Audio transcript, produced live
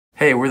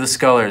Hey, we're the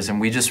Scullers, and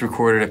we just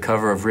recorded a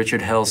cover of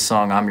Richard Hell's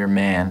song, I'm Your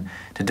Man,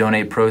 to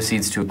donate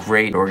proceeds to a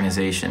great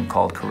organization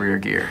called Career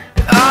Gear.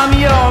 I'm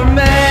your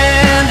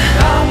man,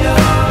 I'm your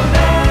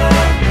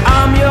man,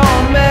 I'm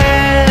your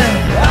man,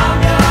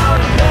 I'm your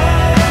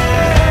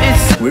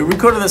man. We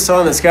recorded the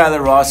song in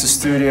Skylar Ross's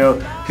studio.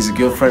 He's a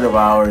good friend of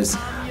ours.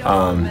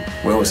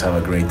 We always have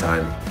a great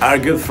time. Our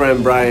good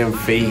friend Brian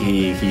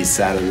Fahey, he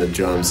sat on the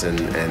drums and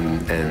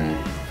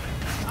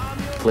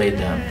Played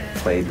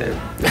them.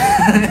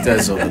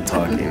 Does all the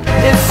talking.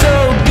 It's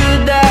so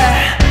good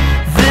that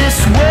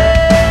this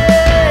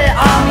way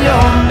I'm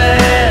your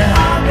man.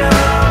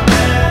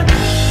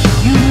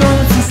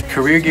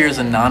 Career Gear is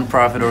a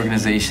non-profit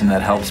organization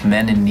that helps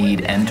men in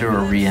need enter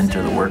or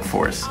re-enter the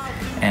workforce.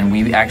 And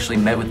we actually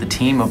met with the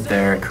team up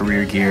there at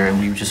Career Gear, and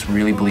we just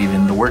really believe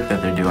in the work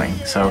that they're doing.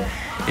 So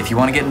if you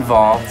want to get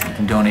involved, you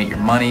can donate your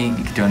money,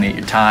 you can donate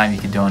your time, you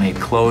can donate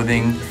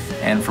clothing,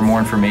 and for more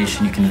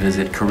information you can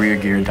visit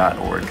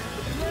careergear.org.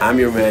 I'm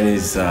Your Man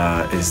is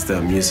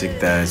the music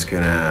that is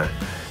gonna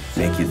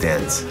make you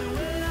dance.